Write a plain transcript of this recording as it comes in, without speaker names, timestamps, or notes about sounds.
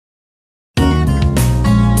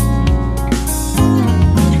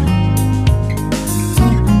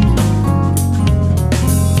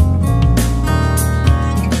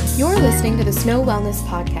Snow Wellness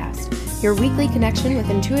Podcast, your weekly connection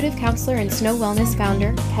with intuitive counselor and Snow Wellness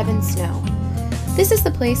founder, Kevin Snow. This is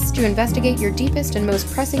the place to investigate your deepest and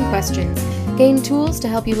most pressing questions, gain tools to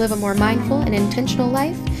help you live a more mindful and intentional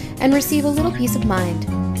life, and receive a little peace of mind.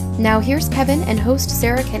 Now here's Kevin and host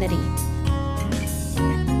Sarah Kennedy.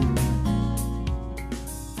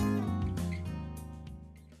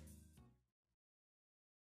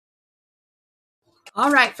 All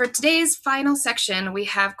right, for today's final section, we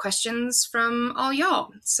have questions from all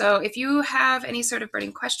y'all. So if you have any sort of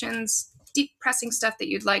burning questions, deep pressing stuff that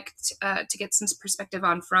you'd like to get some perspective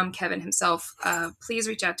on from Kevin himself, please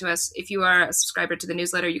reach out to us. If you are a subscriber to the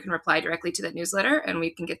newsletter, you can reply directly to that newsletter and we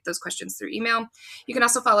can get those questions through email. You can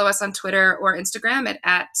also follow us on Twitter or Instagram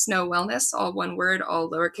at Snow Wellness, all one word, all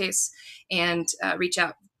lowercase, and reach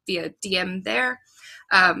out via DM there.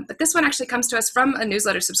 But this one actually comes to us from a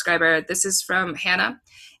newsletter subscriber. This is from Hannah,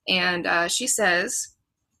 and she says,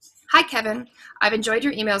 "Hi, Kevin. I've enjoyed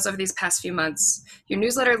your emails over these past few months. Your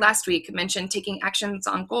newsletter last week mentioned taking actions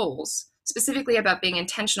on goals, specifically about being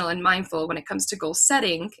intentional and mindful when it comes to goal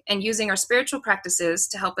setting and using our spiritual practices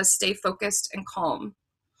to help us stay focused and calm.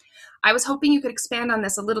 I was hoping you could expand on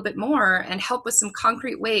this a little bit more and help with some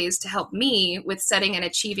concrete ways to help me with setting and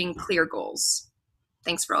achieving clear goals.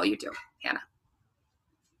 Thanks for all you do, Hannah."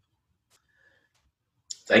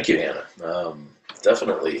 Thank you, Hannah.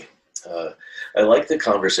 Definitely. I like the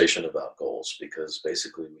conversation about goals because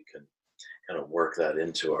basically we can kind of work that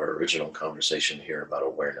into our original conversation here about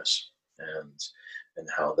awareness and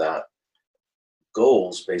how that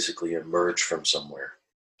goals basically emerge from somewhere.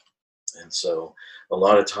 And so a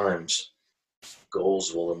lot of times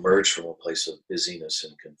goals will emerge from a place of busyness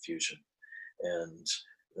and confusion. And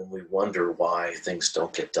then we wonder why things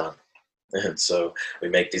don't get done. And so we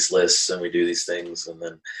make these lists and we do these things, and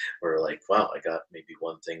then we're like, wow, I got maybe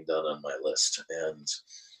one thing done on my list.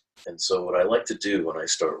 And so what I like to do when I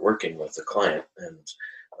start working with a client and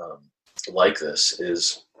like this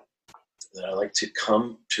is that I like to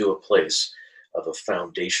come to a place of a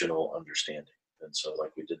foundational understanding. And so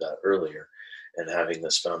like we did that earlier, and having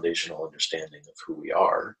this foundational understanding of who we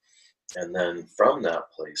are. And then from that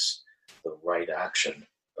place, the right action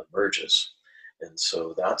emerges. And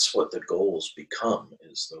so that's what the goals become,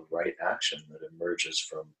 is the right action that emerges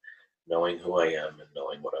from knowing who I am and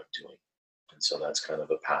knowing what I'm doing. And so that's kind of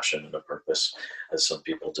a passion and a purpose, as some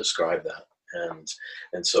people describe that.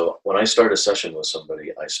 And so when I start a session with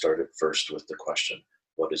somebody, I start it first with the question,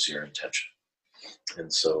 what is your intention?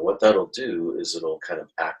 And so what that'll do is it'll kind of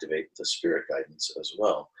activate the spirit guidance as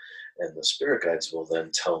well. And the spirit guides will then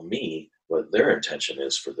tell me what their intention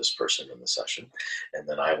is for this person in the session. And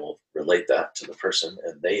then I will relate that to the person,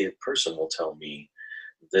 and the person will tell me,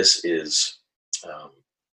 this is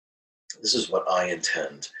what I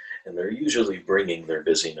intend. And they're usually bringing their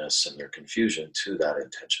busyness and their confusion to that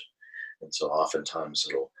intention. And so oftentimes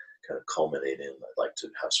it'll kind of culminate in, I'd like to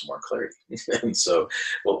have some more clarity. And so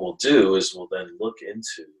what we'll do is we'll then look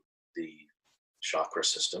into the chakra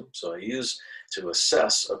system. So I use to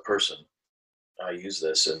assess a person. I use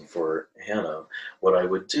this, and for Hannah, what I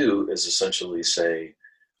would do is essentially say,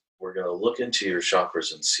 we're going to look into your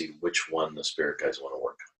chakras and see which one the spirit guides want to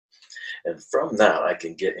work on. And from that, I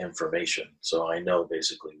can get information. So I know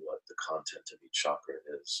basically what the content of each chakra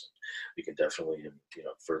is. We can definitely, in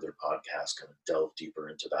further podcasts, kind of delve deeper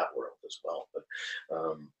into that world as well.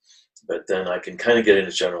 But then I can kind of get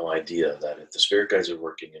a general idea that if the spirit guides are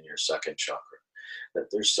working in your second chakra, that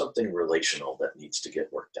there's something relational that needs to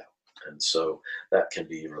get worked out. And so that can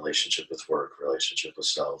be relationship with work, relationship with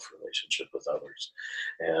self, relationship with others.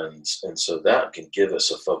 And so that can give us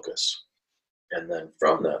a focus. And then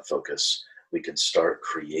from that focus, we can start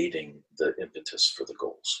creating the impetus for the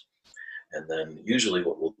goals. And then usually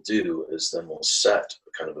what we'll do is then we'll set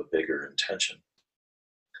kind of a bigger intention.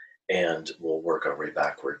 And we'll work our way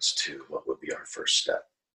backwards to what would be our first step.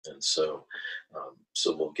 And so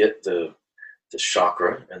we'll get the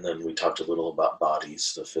chakra, and then we talked a little about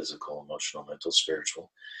bodies, the physical, emotional, mental, spiritual.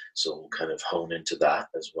 So we'll kind of hone into that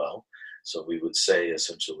as well. So we would say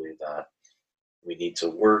essentially that we need to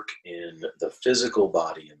work in the physical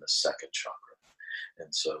body in the second chakra.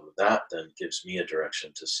 And so that then gives me a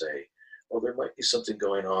direction to say, well, there might be something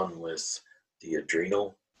going on with the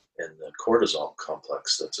adrenal and the cortisol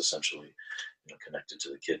complex that's essentially connected to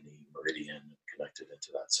the kidney meridian, connected into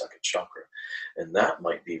that second chakra. And that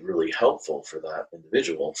might be really helpful for that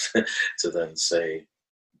individual to then say,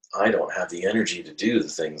 I don't have the energy to do the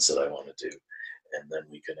things that I want to do. And then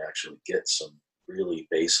we can actually get some really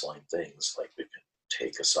baseline things, like we can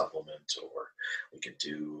take a supplement, or we can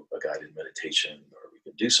do a guided meditation, or we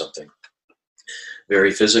can do something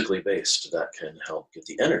very physically based, that can help get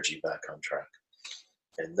the energy back on track.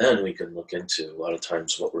 And then we can look into, a lot of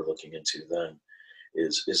times what we're looking into then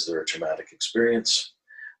is there a traumatic experience?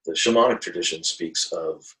 The shamanic tradition speaks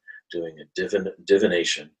of doing a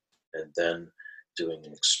divination and then doing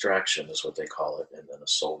an extraction, is what they call it, and then a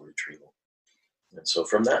soul retrieval. And so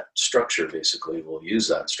from that structure, basically, we'll use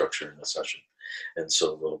that structure in the session. And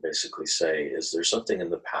so we'll basically say, is there something in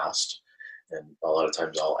the past? And a lot of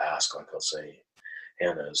times I'll ask, like I'll say,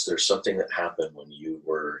 Hannah, is there something that happened when you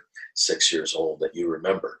were 6 years old that you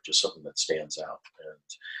remember, just something that stands out?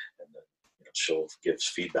 And then she'll give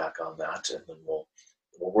feedback on that, and then we'll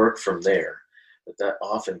work from there. But that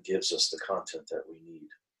often gives us the content that we need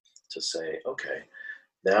to say, okay,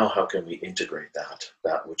 now how can we integrate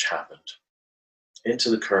that which happened into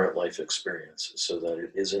the current life experience so that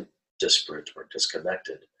it isn't disparate or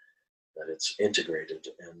disconnected, that it's integrated.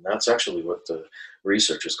 And that's actually what the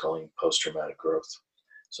research is calling post-traumatic growth.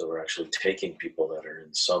 So we're actually taking people that are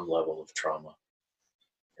in some level of trauma,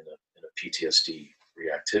 in a PTSD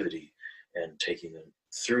reactivity, and taking them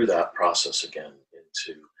through that process again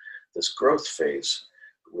into this growth phase,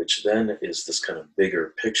 which then is this kind of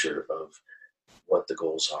bigger picture of what the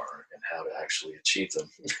goals are and how to actually achieve them.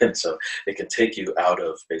 And so it can take you out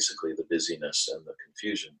of basically the busyness and the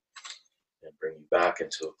confusion and bring you back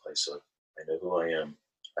into a place of, I know who I am,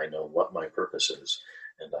 I know what my purpose is,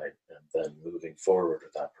 and I am then moving forward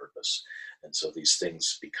with that purpose. And so these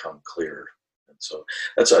things become clearer. And so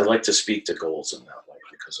I like to speak to goals in that way,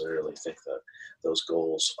 because I really think that those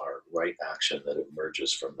goals are right action that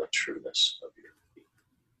emerges from the trueness of your being.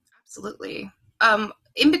 Absolutely.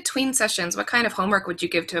 In between sessions, what kind of homework would you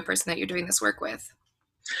give to a person that you're doing this work with?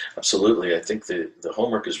 Absolutely. I think the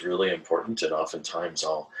homework is really important. And oftentimes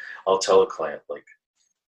I'll tell a client, like,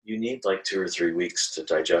 you need like 2 or 3 weeks to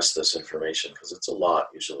digest this information, because it's a lot,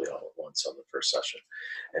 usually all at once on the first session.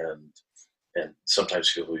 And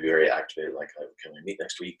sometimes people will be very activated, like, can we meet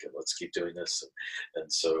next week and let's keep doing this?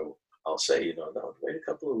 And so I'll say, no, wait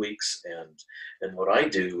a couple of weeks. And what I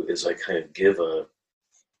do is I kind of give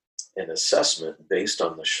an assessment based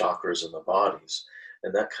on the chakras in the bodies.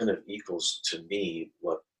 And that kind of equals to me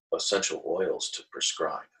what essential oils to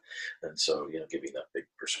prescribe. And so, giving that big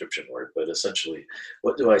prescription word, but essentially,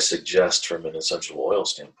 what do I suggest from an essential oil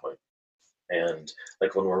standpoint? And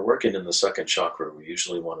like when we're working in the second chakra, we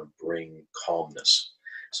usually want to bring calmness.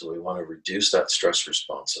 So we want to reduce that stress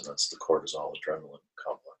response, and that's the cortisol adrenaline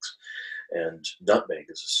complex. And nutmeg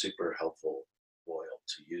is a super helpful oil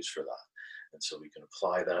to use for that. And so we can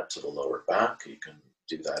apply that to the lower back. You can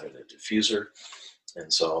do that in a diffuser.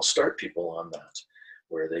 And so I'll start people on that,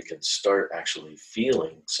 where they can start actually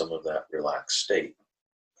feeling some of that relaxed state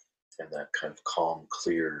and that kind of calm,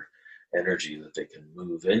 clear energy that they can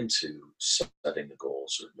move into setting the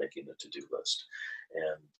goals or making the to-do list.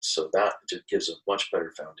 And so that just gives a much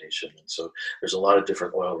better foundation. And so there's a lot of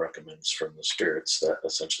different oil recommends from the spirits that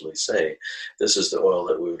essentially say, this is the oil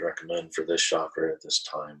that we would recommend for this chakra at this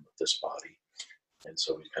time with this body. And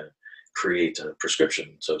so we kind of create a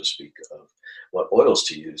prescription, so to speak, of what oils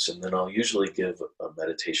to use. And then I'll usually give a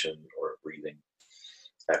meditation or a breathing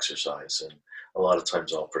exercise. And a lot of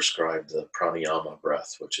times I'll prescribe the pranayama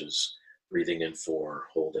breath, which is breathing in 4,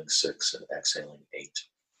 holding 6, and exhaling 8.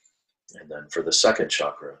 And then for the second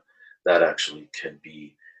chakra, that actually can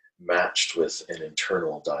be matched with an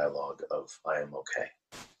internal dialogue of, I am okay.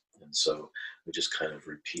 And so we just kind of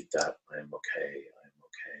repeat that, I am okay, I am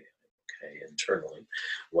okay, I am okay, internally,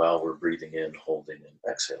 while we're breathing in, holding,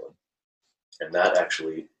 and exhaling. And that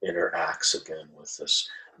actually interacts again with this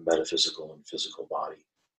metaphysical and physical body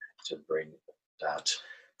to bring that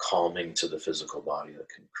calming to the physical body that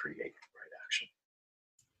can create right action.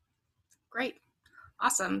 Great.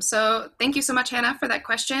 Awesome. So thank you so much, Hannah, for that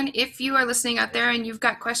question. If you are listening out there and you've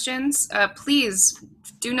got questions, please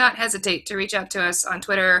do not hesitate to reach out to us on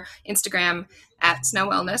Twitter, Instagram, at Snow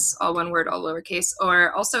Wellness, all one word, all lowercase,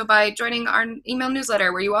 or also by joining our email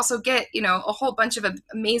newsletter, where you also get, a whole bunch of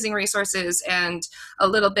amazing resources and a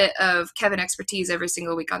little bit of Kevin expertise every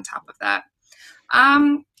single week on top of that.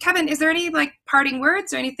 Kevin, is there any parting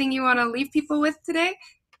words or anything you want to leave people with today?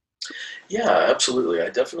 Yeah, absolutely. I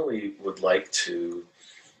definitely would like to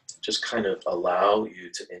just kind of allow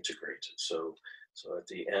you to integrate. So at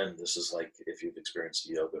the end, this is like if you've experienced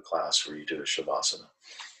a yoga class where you do a shavasana.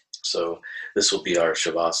 So this will be our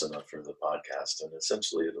shavasana for the podcast. And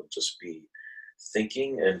essentially it'll just be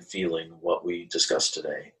thinking and feeling what we discussed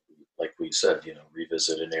today. Like we said,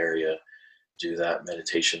 revisit an area, do that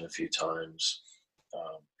meditation a few times,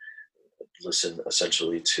 listen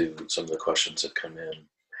essentially to some of the questions that come in.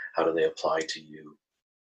 How do they apply to you?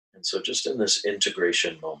 And so just in this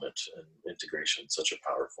integration moment, and integration is such a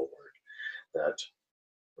powerful word, that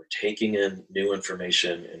we're taking in new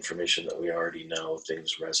information, information that we already know,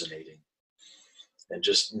 things resonating, and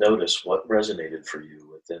just notice what resonated for you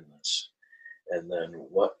within this, and then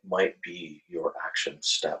what might be your action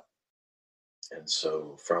step. And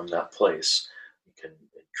so from that place, you can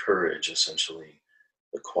encourage essentially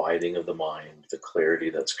the quieting of the mind, the clarity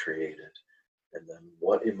that's created, and then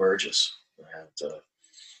what emerges. I had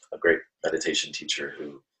a great meditation teacher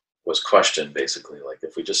who was questioned basically, like,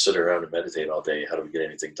 if we just sit around and meditate all day, how do we get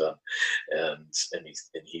anything done? And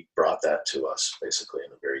he brought that to us basically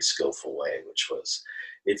in a very skillful way, which was,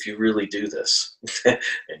 if you really do this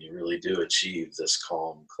and you really do achieve this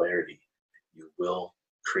calm clarity, you will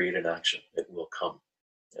create an action. It will come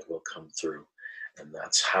through. And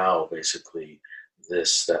that's how basically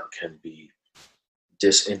this that can be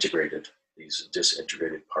disintegrated, these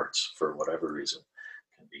disintegrated parts for whatever reason,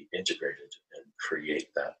 can be integrated and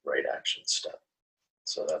create that right action step.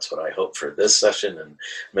 So that's what I hope for this session and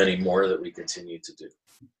many more that we continue to do.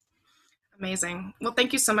 Amazing. Well,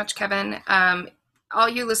 thank you so much, Kevin. All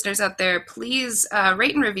you listeners out there, please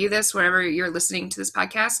rate and review this wherever you're listening to this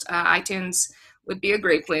podcast. iTunes would be a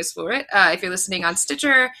great place for it. If you're listening on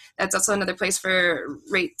Stitcher, that's also another place for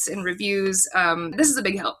rates and reviews. This is a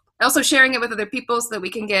big help. Also sharing it with other people so that we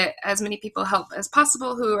can get as many people help as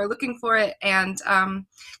possible who are looking for it, and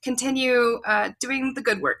continue doing the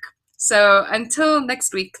good work. So until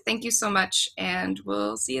next week, thank you so much, and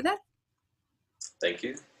we'll see you then. Thank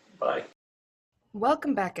you. Bye.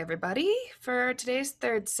 Welcome back, everybody. For today's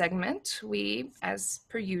third segment, we, as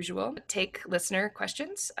per usual, take listener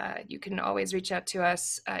questions. You can always reach out to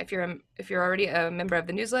us if you're already a member of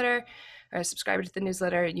the newsletter or a subscriber to the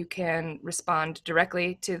newsletter. You can respond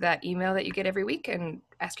directly to that email that you get every week and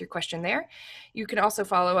ask your question there. You can also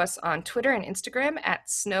follow us on Twitter and Instagram at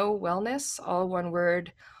Snow Wellness, all one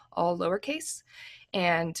word, all lowercase,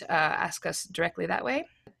 and ask us directly that way.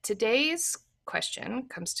 Today's question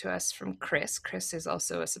comes to us from Chris. Chris is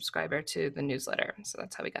also a subscriber to the newsletter, so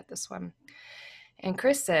that's how we got this one. And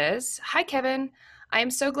Chris says, "Hi, Kevin. I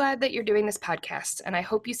am so glad that you're doing this podcast, and I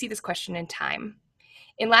hope you see this question in time.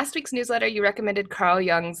 In last week's newsletter, you recommended Carl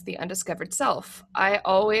Jung's The Undiscovered Self. I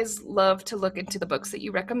always love to look into the books that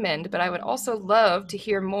you recommend, but I would also love to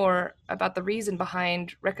hear more about the reason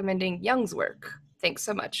behind recommending Jung's work. Thanks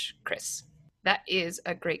so much, Chris." That is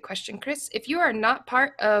a great question, Chris. If you are not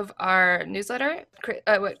part of our newsletter,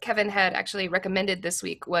 what Kevin had actually recommended this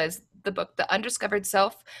week was the book, The Undiscovered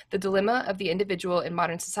Self, The Dilemma of the Individual in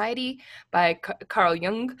Modern Society by Carl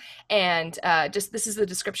Jung. And this is the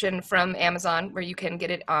description from Amazon, where you can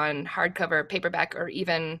get it on hardcover, paperback, or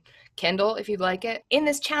even Kindle if you'd like it. In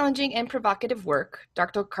this challenging and provocative work,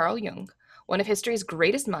 Dr. Carl Jung, one of history's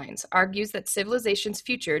greatest minds, argues that civilization's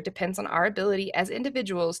future depends on our ability as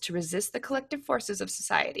individuals to resist the collective forces of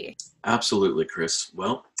society. Absolutely, Chris.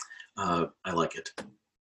 Well, I like it.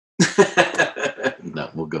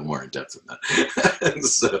 No, we'll go more in depth in that.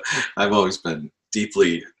 So I've always been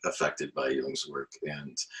deeply affected by Jung's work,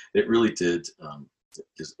 and it really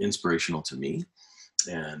is inspirational to me,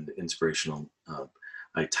 and inspirational.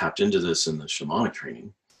 I tapped into this in the shamanic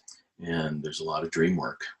training, and there's a lot of dream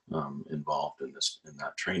work involved in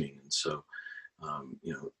that training. And so,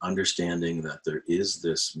 understanding that there is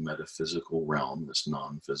this metaphysical realm, this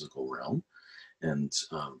non-physical realm, and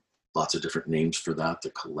lots of different names for that. The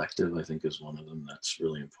collective, I think, is one of them that's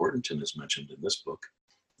really important and is mentioned in this book.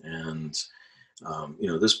 And,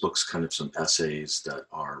 this book's kind of some essays that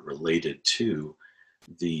are related to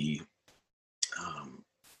the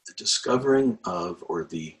discovering of, or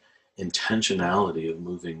the intentionality of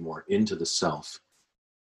moving more into the self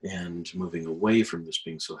and moving away from this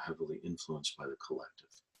being so heavily influenced by the collective.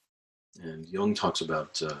 And Jung talks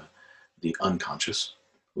about the unconscious.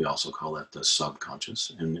 We also call that the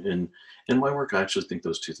subconscious. And in my work, I actually think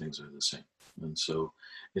those two things are the same. And so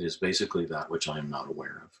it is basically that which I am not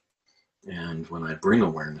aware of. And when I bring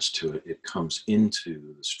awareness to it, it comes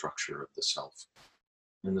into the structure of the self.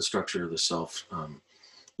 And the structure of the self,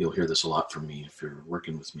 you'll hear this a lot from me if you're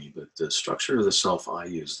working with me, but the structure of the self, I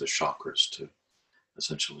use the chakras to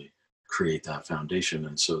essentially create that foundation.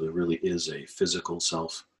 And so there really is a physical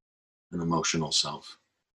self, an emotional self,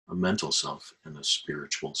 a mental self, and a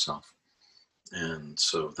spiritual self. And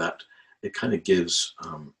so that it kind of gives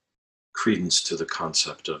credence to the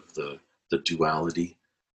concept of the duality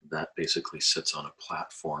that basically sits on a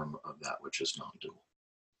platform of that which is non-dual.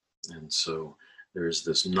 And so there's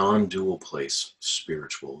this non-dual place,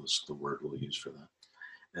 spiritual is the word we'll use for that.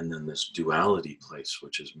 And then this duality place,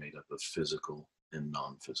 which is made up of physical and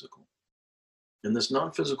non-physical. In this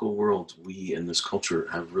non-physical world, we in this culture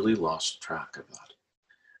have really lost track of that.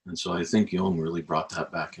 And so I think Jung really brought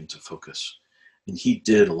that back into focus. And he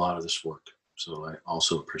did a lot of this work. So I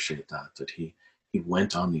also appreciate that he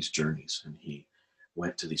went on these journeys, and he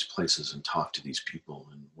went to these places and talked to these people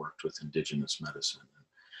and worked with indigenous medicine.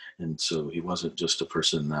 And so he wasn't just a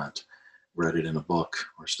person that read it in a book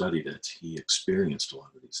or studied it. He experienced a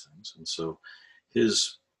lot of these things. And so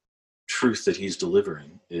his truth that he's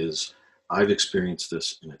delivering is, I've experienced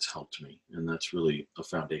this and it's helped me. And that's really a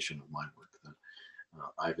foundation of my work. That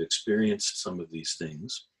I've experienced some of these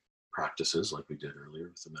things, practices like we did earlier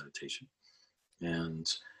with the meditation, and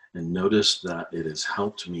noticed that it has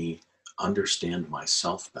helped me understand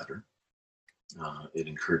myself better. It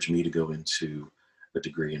encouraged me to go into a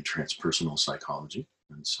degree in transpersonal psychology.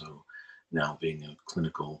 And so now being a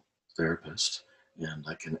clinical therapist, and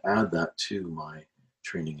I can add that to my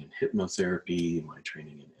training in hypnotherapy, my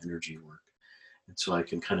training in energy work. And so I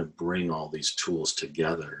can kind of bring all these tools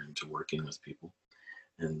together into working with people.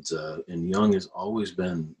 And Jung has always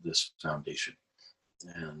been this foundation.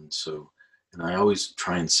 And so, and I always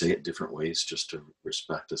try and say it different ways just to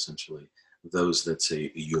respect essentially those that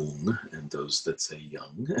say Jung and those that say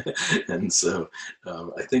Young. And so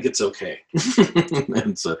I think it's okay.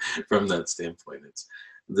 And so from that standpoint,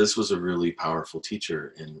 this was a really powerful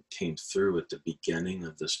teacher and came through at the beginning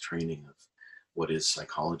of this training of what is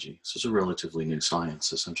psychology. This is a relatively new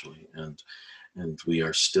science, essentially. And we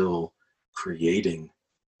are still creating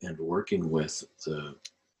and working with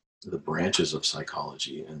the branches of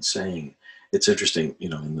psychology and saying, it's interesting,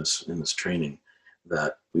 in this training,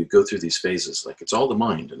 that we go through these phases, like it's all the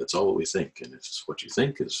mind and it's all what we think, and it's what you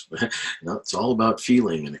think is, it's all about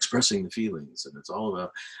feeling and expressing the feelings, and it's all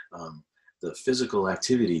about the physical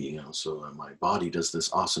activity, so my body does this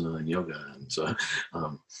asana and yoga, and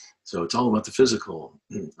so it's all about the physical.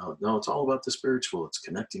 No, it's all about the spiritual. It's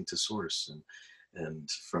connecting to source, and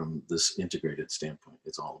from this integrated standpoint,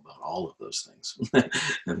 it's all about all of those things.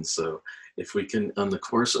 And so if we can, on the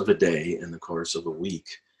course of a day, in the course of a week,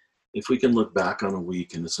 if we can look back on a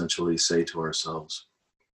week and essentially say to ourselves,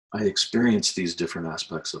 I experienced these different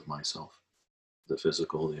aspects of myself, the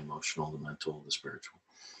physical, the emotional, the mental, the spiritual.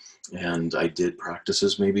 And I did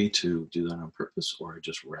practices maybe to do that on purpose, or I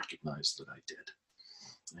just recognized that I did.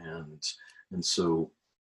 And so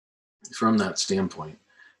from that standpoint,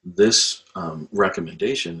 this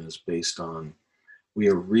recommendation is based on, we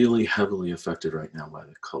are really heavily affected right now by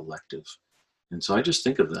the collective. And so I just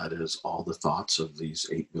think of that as all the thoughts of these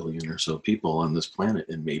 8 billion or so people on this planet,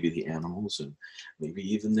 and maybe the animals and maybe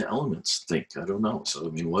even the elements think, I don't know. So,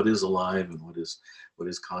 I mean, what is alive and what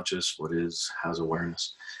is conscious, what has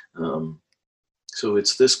awareness? So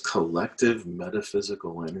it's this collective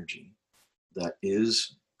metaphysical energy that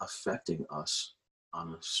is affecting us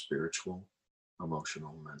on a spiritual,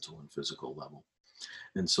 emotional, mental, and physical level.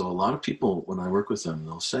 And so a lot of people, when I work with them,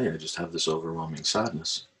 they'll say, I just have this overwhelming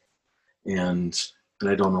sadness. And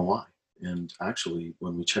I don't know why. And actually,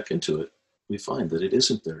 when we check into it, we find that it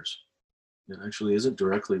isn't theirs. It actually isn't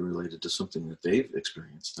directly related to something that they've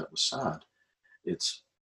experienced that was sad. It's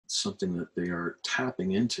something that they are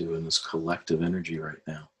tapping into in this collective energy right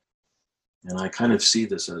now. And I kind of see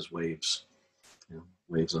this as waves,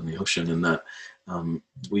 waves on the ocean, and that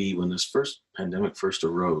when this first pandemic first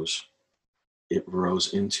arose, it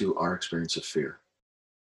rose into our experience of fear.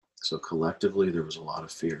 So collectively, there was a lot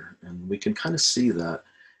of fear. And we can kind of see that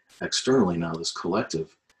externally now, this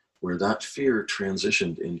collective, where that fear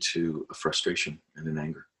transitioned into a frustration and an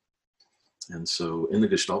anger. And so in the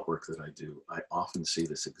Gestalt work that I do, I often see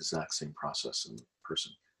this exact same process in the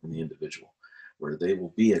person, in the individual, where they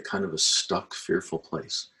will be at kind of a stuck, fearful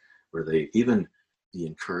place, where even the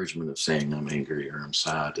encouragement of saying I'm angry or I'm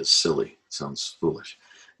sad is silly. It sounds foolish.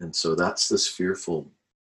 And so that's this fearful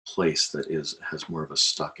place that has more of a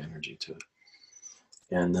stuck energy to it.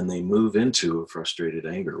 And then they move into a frustrated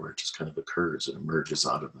anger, where it just kind of occurs and emerges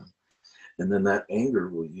out of them. And then that anger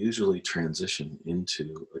will usually transition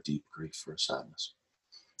into a deep grief or sadness.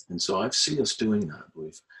 And so I see us doing that.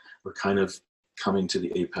 We're kind of coming to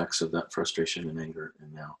the apex of that frustration and anger,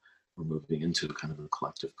 and now we're moving into kind of a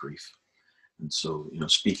collective grief. And so,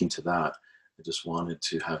 speaking to that, I just wanted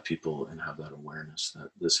to have people and have that awareness that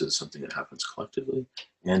this is something that happens collectively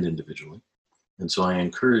and individually. And so I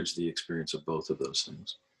encourage the experience of both of those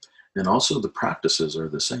things. And also the practices are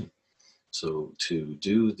the same. So to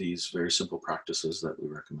do these very simple practices that we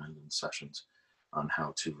recommend in sessions on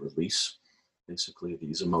how to release basically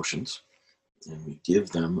these emotions, and we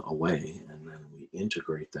give them away, and then we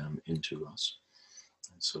integrate them into us.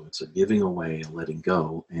 And so it's a giving away, a letting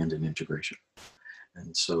go, and an integration.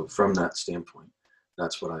 And so from that standpoint,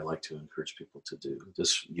 that's what I like to encourage people to do.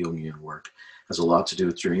 This Jungian work has a lot to do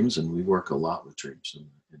with dreams, and we work a lot with dreams in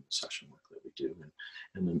the session work that we do,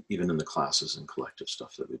 and then even in the classes and collective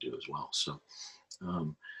stuff that we do as well. So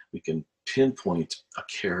we can pinpoint a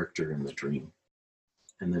character in the dream,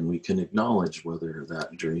 and then we can acknowledge whether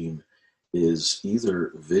that dream is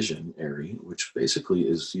either visionary, which basically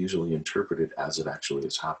is usually interpreted as it actually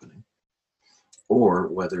is happening, or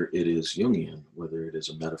whether it is Jungian, whether it is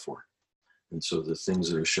a metaphor. And so the things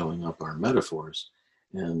that are showing up are metaphors,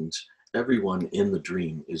 and everyone in the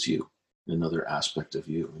dream is you, another aspect of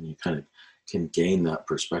you. And you kind of can gain that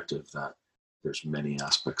perspective that there's many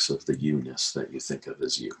aspects of the you-ness that you think of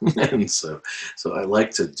as you. And so I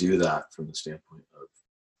like to do that from the standpoint of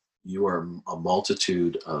you are a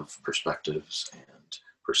multitude of perspectives and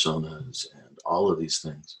personas and all of these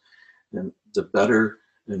things. And the better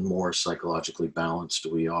and more psychologically balanced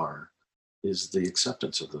we are, is the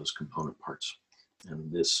acceptance of those component parts.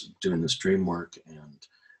 And doing this dream work and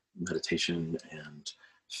meditation and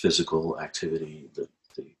physical activity, the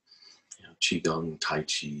Qigong, Tai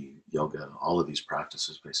Chi, yoga, all of these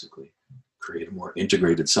practices basically create a more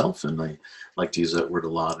integrated self. And I like to use that word a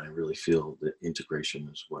lot. I really feel that integration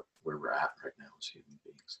is where we're at right now as human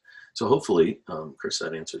beings. So hopefully, Chris,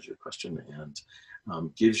 that answers your question and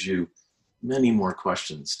gives you many more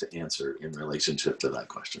questions to answer in relationship to that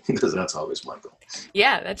question, because that's always my goal.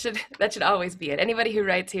 Yeah, that should always be it. Anybody who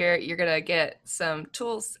writes here, you're gonna get some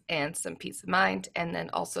tools and some peace of mind, and then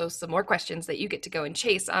also some more questions that you get to go and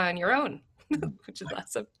chase on your own, which is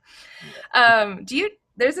awesome.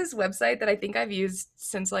 There's this website that I think I've used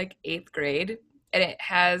since like 8th grade, and it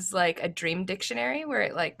has like a dream dictionary where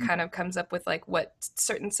it like kind of comes up with like what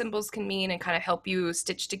certain symbols can mean and kind of help you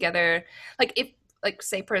stitch together. Like if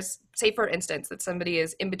say for instance that somebody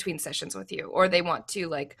is in between sessions with you, or they want to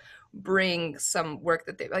like bring some work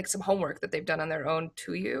that they like, some homework that they've done on their own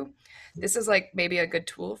to you. This is like maybe a good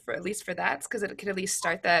tool for at least for that, because it could at least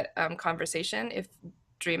start that conversation if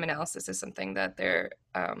dream analysis is something that they're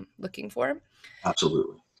looking for.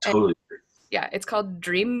 Absolutely. Totally agree. Yeah, it's called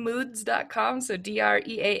dreammoods.com. So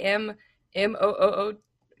DREAMMOOO.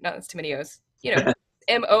 No, that's too many O's.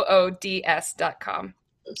 MOODS.com.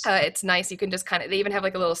 It's nice. You can just they even have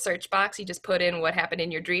like a little search box. You just put in what happened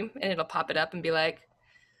in your dream and it'll pop it up and be like,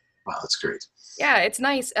 wow, that's great. Yeah, it's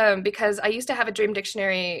nice because I used to have a dream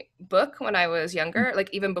dictionary book when I was younger,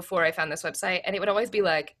 like even before I found this website, and it would always be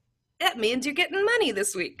like, that means you're getting money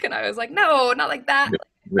this week. And I was like, no, not like that.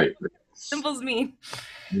 Right. Symbols mean.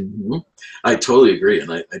 Mm-hmm. I totally agree.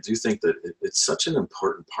 And I do think that it's such an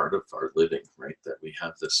important part of our living, right? That we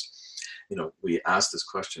have this, we ask this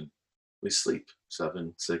question. We sleep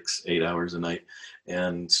 7, 6, 8 hours a night,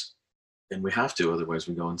 and we have to, otherwise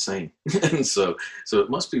we go insane. And so it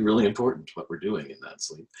must be really important what we're doing in that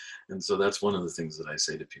sleep. And so that's one of the things that I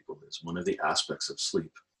say to people is one of the aspects of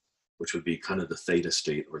sleep, which would be kind of the theta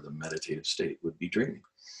state or the meditative state, would be dreaming.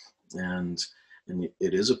 And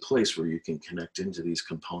it is a place where you can connect into these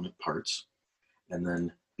component parts and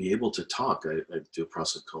then be able to talk. I do a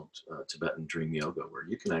process called Tibetan Dream Yoga, where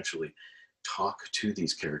you can actually talk to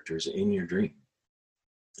these characters in your dream.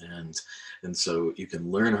 And so you can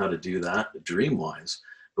learn how to do that dream-wise,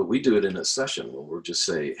 but we do it in a session where we'll just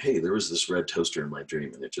say, hey, there was this red toaster in my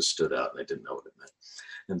dream and it just stood out and I didn't know what it meant.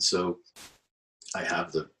 And so I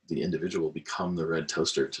have the individual become the red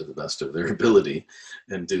toaster to the best of their ability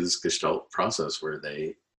and do this Gestalt process where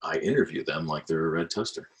I interview them like they're a red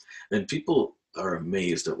toaster. And people are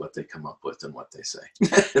amazed at what they come up with and what they say.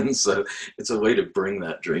 And so it's a way to bring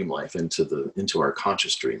that dream life into our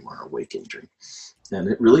conscious dream or our waking dream. And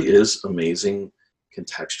it really is amazing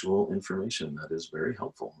contextual information that is very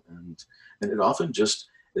helpful. And it often just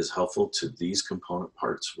is helpful to these component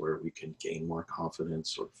parts where we can gain more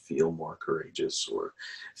confidence or feel more courageous or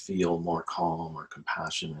feel more calm or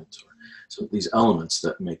compassionate. So these elements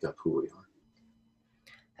that make up who we are.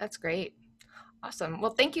 That's great. Awesome.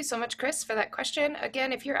 Well, thank you so much, Chris, for that question.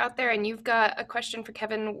 Again, if you're out there and you've got a question for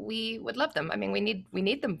Kevin, we would love them. I mean, we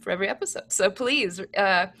need them for every episode. So please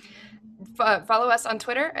follow us on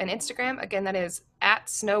Twitter and Instagram. Again, that is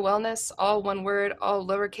 @SnowWellness, all one word, all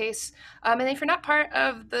lowercase. And if you're not part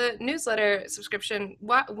of the newsletter subscription,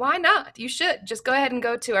 why not? You should. Just go ahead and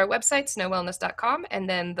go to our website, snowwellness.com, and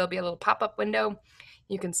then there'll be a little pop-up window.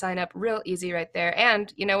 You can sign up real easy right there.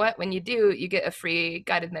 And you know what? When you do, you get a free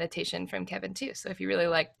guided meditation from Kevin too. So if you really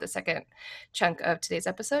like the second chunk of today's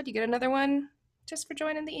episode, you get another one just for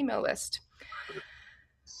joining the email list.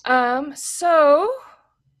 So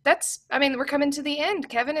we're coming to the end.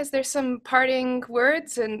 Kevin, is there some parting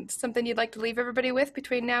words and something you'd like to leave everybody with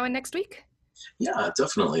between now and next week? Yeah,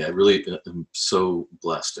 definitely. I really am so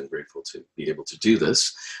blessed and grateful to be able to do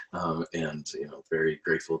this, and very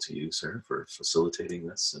grateful to you, sir, for facilitating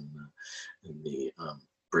this and the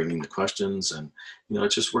bringing the questions. And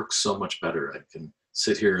it just works so much better. I can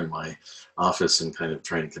sit here in my office and kind of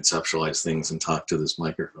try and conceptualize things and talk to this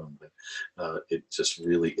microphone, but it just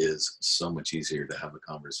really is so much easier to have a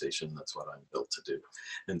conversation. That's what I'm built to do.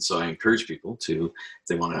 And so I encourage people to, if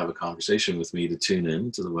they want to have a conversation with me, to tune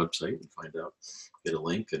in to the website and find out, get a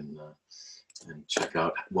link, and check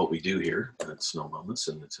out what we do here at Snow Wellness.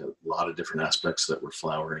 And it's a lot of different aspects that we're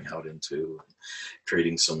flowering out into, and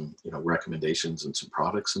creating some recommendations and some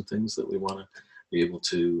products and things that we want to be able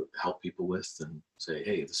to help people with, and say,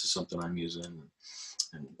 hey, this is something I'm using,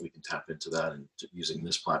 and we can tap into that, and using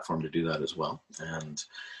this platform to do that as well. And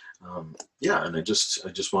yeah, and I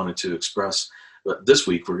just wanted to express, but this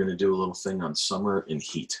week we're going to do a little thing on summer and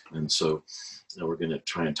heat. And so we're going to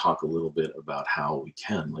try and talk a little bit about how we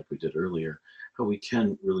can, like we did earlier, how we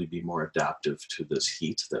can really be more adaptive to this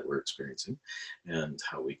heat that we're experiencing, and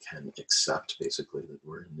how we can accept basically that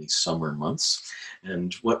we're in these summer months,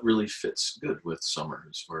 and what really fits good with summer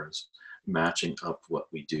as far as matching up what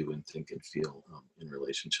we do and think and feel in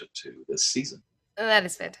relationship to this season. That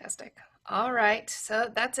is fantastic. All right. So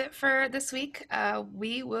that's it for this week.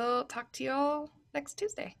 We will talk to you all next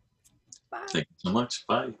Tuesday. Bye. Thank you so much.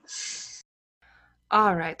 Bye.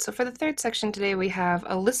 All right. So for the third section today, we have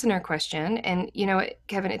a listener question. And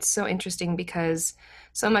Kevin, it's so interesting because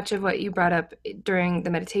so much of what you brought up during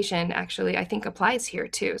the meditation actually, I think, applies here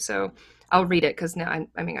too. So I'll read it because now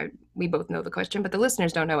we both know the question, but the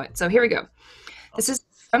listeners don't know it. So here we go. This is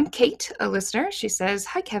from Kate, a listener. She says,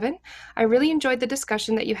 "Hi, Kevin. I really enjoyed the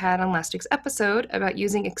discussion that you had on last week's episode about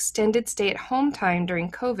using extended stay-at-home time during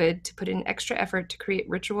COVID to put in extra effort to create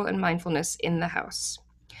ritual and mindfulness in the house.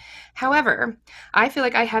 However, I feel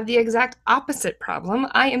like I have the exact opposite problem.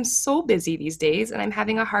 I am so busy these days, and I'm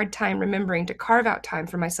having a hard time remembering to carve out time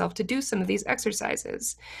for myself to do some of these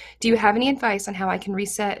exercises. Do you have any advice on how I can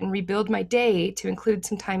reset and rebuild my day to include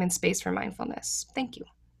some time and space for mindfulness? Thank you."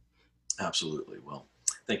 Absolutely. Well,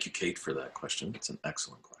 thank you, Kate, for that question. It's an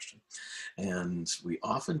excellent question. And we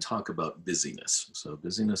often talk about busyness. So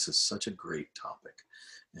busyness is such a great topic,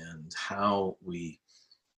 and how we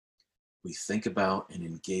think about and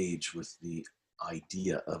engage with the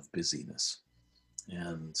idea of busyness.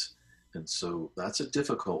 And and so that's a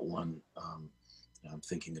difficult one. I'm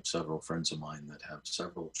thinking of several friends of mine that have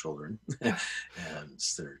several children, Yeah. and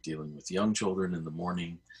they're dealing with young children in the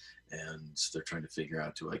morning, and they're trying to figure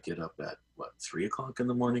out, do I get up at 3 o'clock in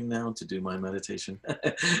the morning now to do my meditation?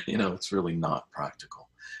 It's really not practical.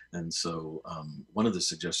 And so one of the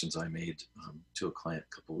suggestions I made to a client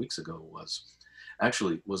a couple of weeks ago was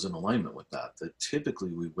in alignment with that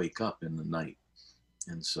typically we wake up in the night.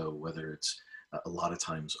 And so whether it's a lot of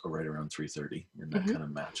times right around 3:30, and that Mhm. kind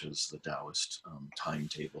of matches the Taoist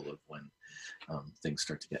timetable of when things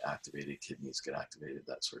start to get activated, kidneys get activated,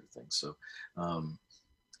 that sort of thing. So,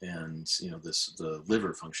 and the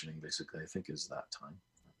liver functioning basically, I think, is that time.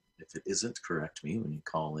 If it isn't, correct me when you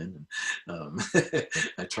call in. And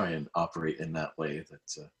I try and operate in that way,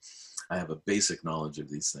 that I have a basic knowledge of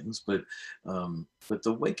these things. But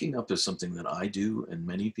the waking up is something that I do and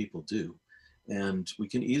many people do. And we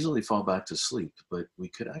can easily fall back to sleep, but we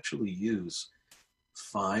could actually use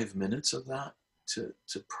 5 minutes of that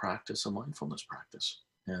to practice a mindfulness practice.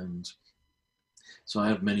 And so I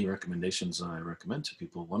have many recommendations that I recommend to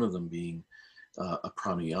people. One of them being a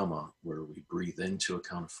pranayama, where we breathe in to a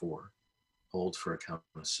count of 4, hold for a count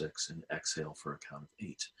of 6, and exhale for a count of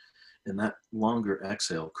 8. And that longer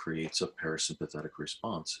exhale creates a parasympathetic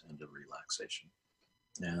response and a relaxation.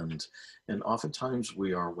 And oftentimes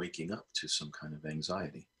we are waking up to some kind of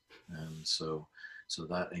anxiety. And so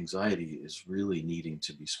that anxiety is really needing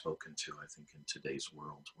to be spoken to, I think, in today's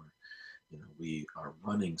world, where we are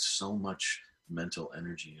running so much mental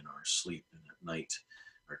energy in our sleep, and at night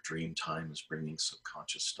our dream time is bringing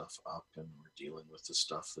subconscious stuff up, and we're dealing with the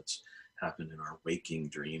stuff that's happened in our waking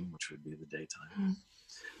dream, which would be the daytime. Mhm.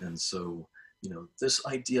 And so this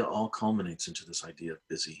idea all culminates into this idea of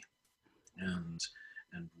busy, and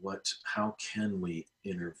how can we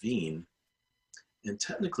intervene. And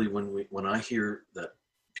technically, when I hear that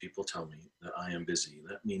people tell me that I am busy,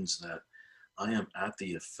 that means that I am at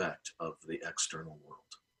the effect of the external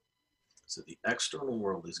world. So the external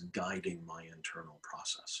world is guiding my internal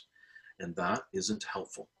process, and that isn't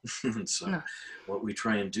helpful. And so No. what we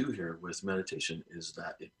try and do here with meditation is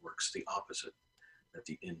that it works the opposite, that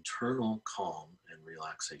the internal calm and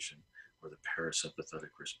relaxation, or the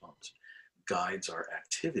parasympathetic response, guides our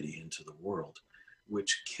activity into the world,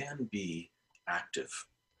 which can be active.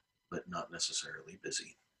 but not necessarily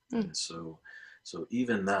busy. Mm. And so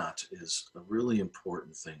even that is a really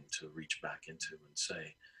important thing to reach back into and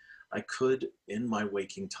say, I could, in my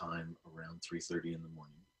waking time around 3:30 in the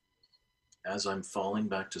morning, as I'm falling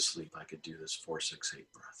back to sleep, I could do this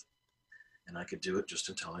 4-6-8 breath. And I could do it just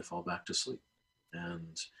until I fall back to sleep.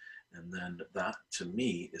 And then that to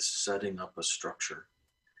me is setting up a structure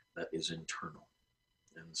that is internal.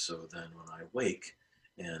 And so then when I wake,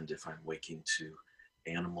 and if I'm waking to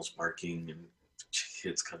animals barking and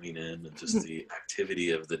kids coming in and just the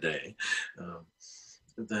activity of the day,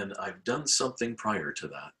 then I've done something prior to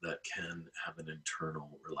that that can have an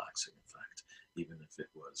internal relaxing effect, even if it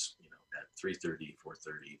was, at 3:30,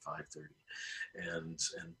 4:30, 5:30.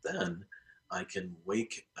 And then I can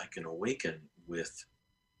awaken with,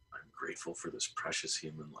 I'm grateful for this precious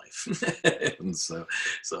human life. And so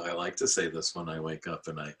I like to say this when I wake up,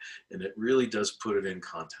 and it really does put it in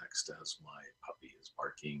context as my puppy is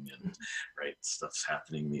barking and right, stuff's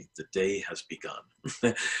happening. The day has begun.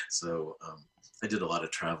 So I did a lot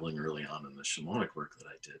of traveling early on in the shamanic work that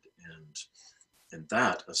I did, and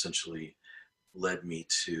that essentially led me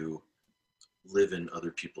to live in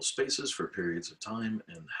other people's spaces for periods of time.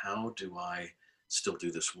 And how do I still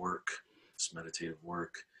do this work, this meditative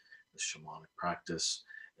work, this shamanic practice?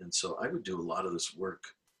 And so I would do a lot of this work.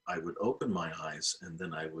 I would open my eyes, and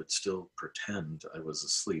then I would still pretend I was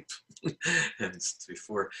asleep.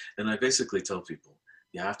 And I basically tell people,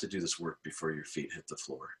 you have to do this work before your feet hit the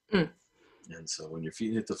floor. Mm. And so when your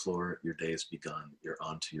feet hit the floor, your day has begun. You're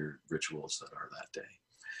onto your rituals that are that day.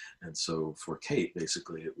 And so for Kate,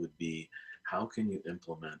 basically, it would be, how can you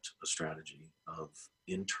implement a strategy of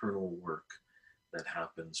internal work that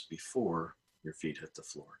happens before your feet hit the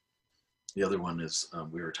floor? The other one is,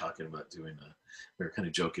 we were talking about we were kind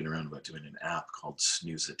of joking around about doing an app called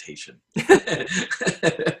Snoozitation.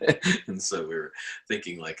 And so we were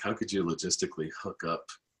thinking, like, how could you logistically hook up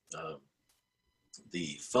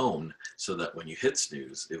the phone so that when you hit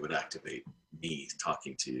snooze, it would activate me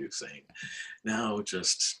talking to you saying, now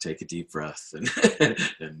just take a deep breath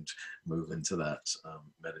and move into that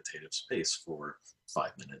meditative space for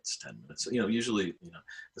 5 minutes, 10 minutes. Usually,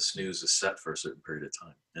 the snooze is set for a certain period of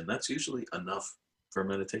time, and that's usually enough for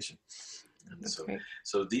meditation. And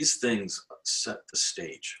so these things set the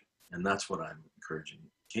stage, and that's what I'm encouraging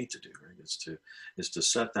Kate to do, right? Is to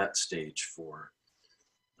set that stage for,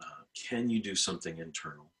 can you do something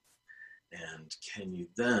internal, and can you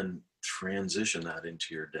then transition that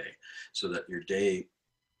into your day so that your day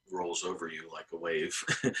rolls over you like a wave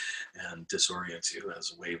and disorients you,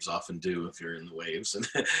 as waves often do if you're in the waves, and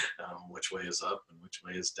which way is up and which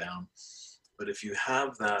way is down. But if you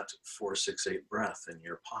have that 4-6-8 breath in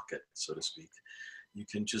your pocket, so to speak, you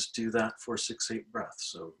can just do that 4-6-8 breath.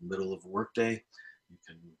 So middle of a work day, you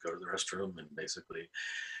can go to the restroom and basically,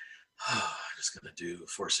 I'm just going to do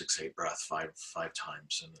 4-6-8 breath five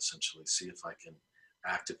times, and essentially see if I can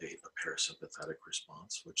activate a parasympathetic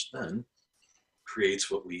response, which then creates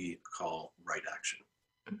what we call right action.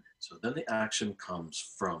 So then the action comes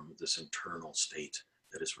from this internal state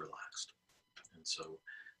that is relaxed. And so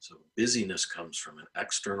busyness comes from an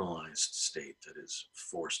externalized state that is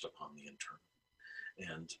forced upon the internal.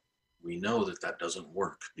 And we know that doesn't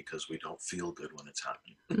work because we don't feel good when it's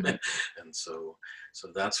happening. And so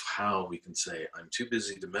that's how we can say, I'm too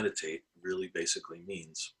busy to meditate, really basically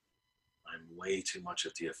means I'm way too much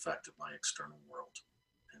at the effect of my external world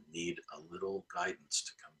and need a little guidance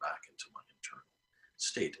to come back into my internal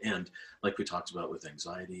state. And like we talked about with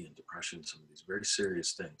anxiety and depression, some of these very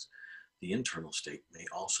serious things, the internal state may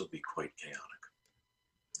also be quite chaotic.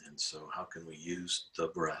 And so how can we use the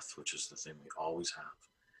breath, which is the thing we always have,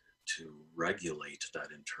 to regulate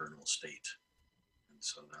that internal state? And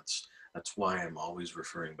so that's why I'm always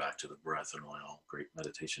referring back to the breath, and why all great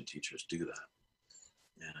meditation teachers do that.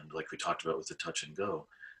 And like we talked about with the touch and go,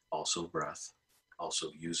 also breath,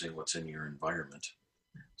 also using what's in your environment.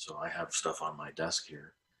 So I have stuff on my desk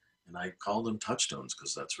here, and I call them touchstones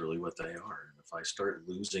because that's really what they are. And if I start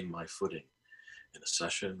losing my footing in a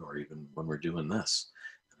session, or even when we're doing this,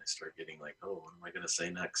 and I start getting like, oh, what am I going to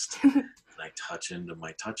say next? And I touch into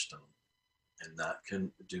my touchstone, and that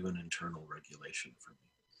can do an internal regulation for me.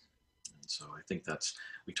 And so I think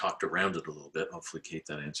we talked around it a little bit. Hopefully, Kate,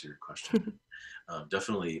 that answered your question.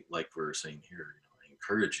 Definitely, like we're saying here, I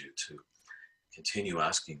encourage you to continue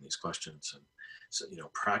asking these questions, and so,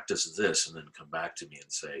 practice this and then come back to me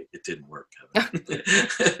and say, it didn't work, Kevin.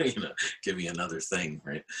 Give me another thing,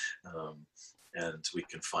 right? And we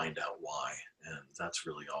can find out why. And that's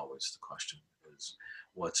really always the question, is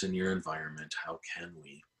what's in your environment? How can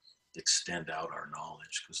we extend out our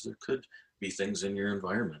knowledge? Because there could be things in your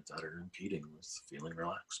environment that are impeding with feeling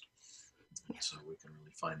relaxed. So we can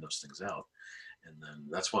really find those things out. And then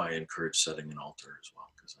that's why I encourage setting an altar as well,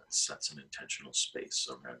 because that sets an intentional space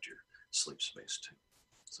around your sleep space too.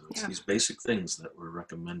 So it's these basic things that we're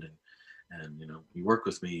recommending. And, you work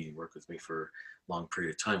with me for a long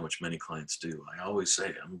period of time, which many clients do. I always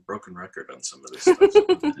say I'm a broken record on some of this stuff.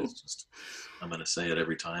 It's just, I'm going to say it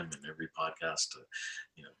every time in every podcast to,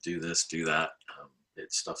 do this, do that.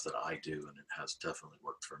 It's stuff that I do, and it has definitely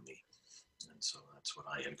worked for me. And so that's what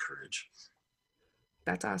I encourage.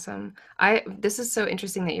 That's awesome. This is so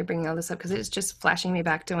interesting that you're bringing all this up, because it's just flashing me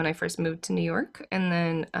back to when I first moved to New York. And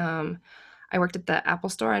then I worked at the Apple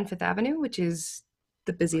store on Fifth Avenue, which is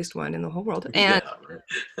the busiest one in the whole world. And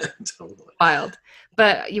Totally. Wild.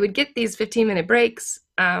 But you would get these 15-minute breaks.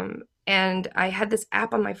 And I had this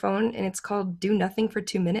app on my phone, and it's called Do Nothing for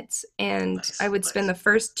 2 minutes. And I would spend the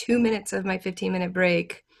first 2 minutes of my 15-minute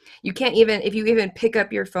break. You can't even, if you even pick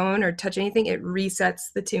up your phone or touch anything, it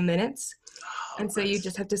resets the 2 minutes. And so you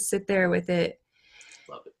just have to sit there with it.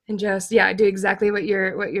 Love it. And just, do exactly what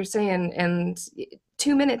you're saying. And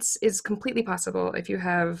 2 minutes is completely possible if you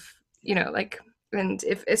have, and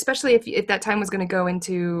especially if that time was going to go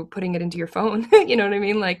into putting it into your phone, you know what I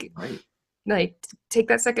mean? Like take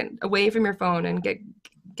that second away from your phone and get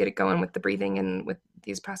it going with the breathing and with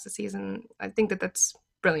these processes. And I think that's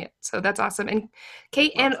brilliant. So that's awesome. And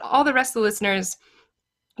Kate and all the rest of the listeners,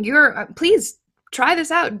 please try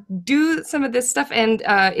this out, do some of this stuff. And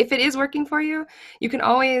if it is working for you, you can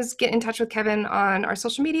always get in touch with Kevin on our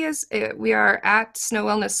social medias. We are at Snow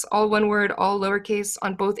Wellness, all one word, all lowercase,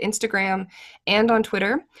 on both Instagram and on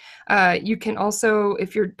Twitter. You can also,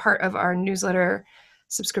 if you're part of our newsletter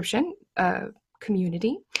subscription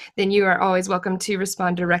community, then you are always welcome to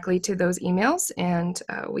respond directly to those emails, and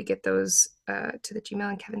we get those to the Gmail,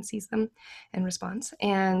 and Kevin sees them and responds.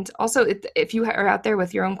 And also, if you are out there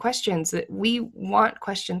with your own questions, we want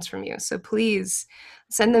questions from you, so please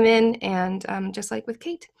send them in, and just like with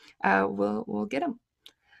Kate, we'll get them.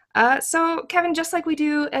 So Kevin, just like we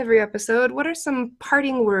do every episode, what are some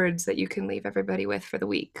parting words that you can leave everybody with for the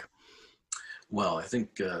week? Well, I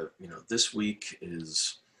think this week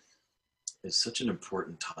is such an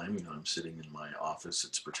important time. I'm sitting in my office.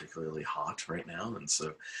 It's particularly hot right now, and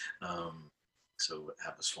so so I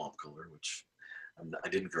have a swamp cooler, which I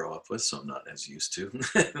didn't grow up with, so I'm not as used to.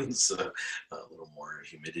 And so a little more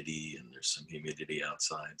humidity, and there's some humidity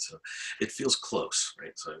outside, so it feels close,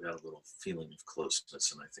 right? So I've got a little feeling of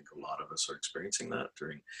closeness, and I think a lot of us are experiencing that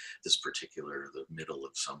during the middle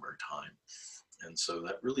of summer time. And so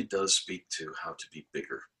that really does speak to how to be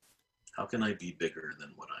bigger. How can I be bigger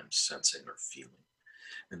than what I'm sensing or feeling?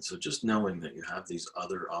 And so just knowing that you have these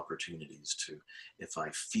other opportunities to, if I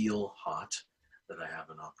feel hot, that I have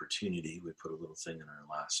an opportunity. We put a little thing in our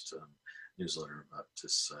last newsletter about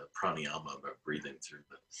this pranayama, about breathing through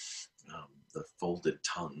the folded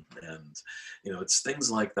tongue. And, it's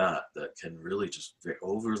things like that can really just very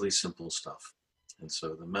overly simple stuff. And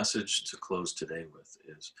so the message to close today with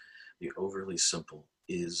is the overly simple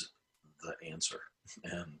is the answer.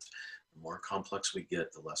 And the more complex we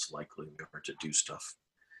get, the less likely we are to do stuff.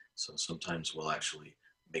 So sometimes we'll actually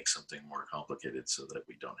make something more complicated so that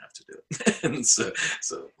we don't have to do it. And so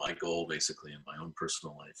my goal basically in my own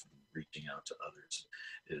personal life and reaching out to others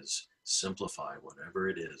is simplify whatever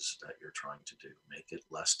it is that you're trying to do. Make it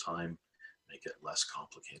less time, make it less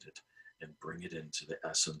complicated, and bring it into the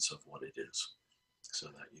essence of what it is so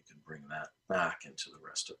that you can bring that back into the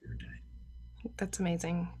rest of your day. That's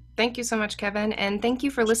amazing. Thank you so much, Kevin. And thank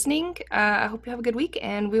you for listening. I hope you have a good week,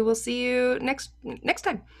 and we will see you next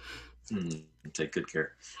time. Take good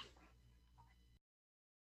care.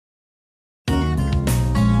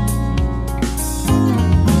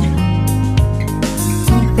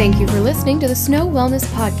 Thank you for listening to the Snow Wellness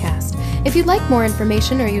Podcast. If you'd like more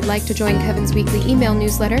information or you'd like to join Kevin's weekly email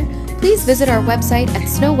newsletter, please visit our website at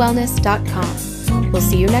snowwellness.com. We'll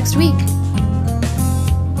see you next week.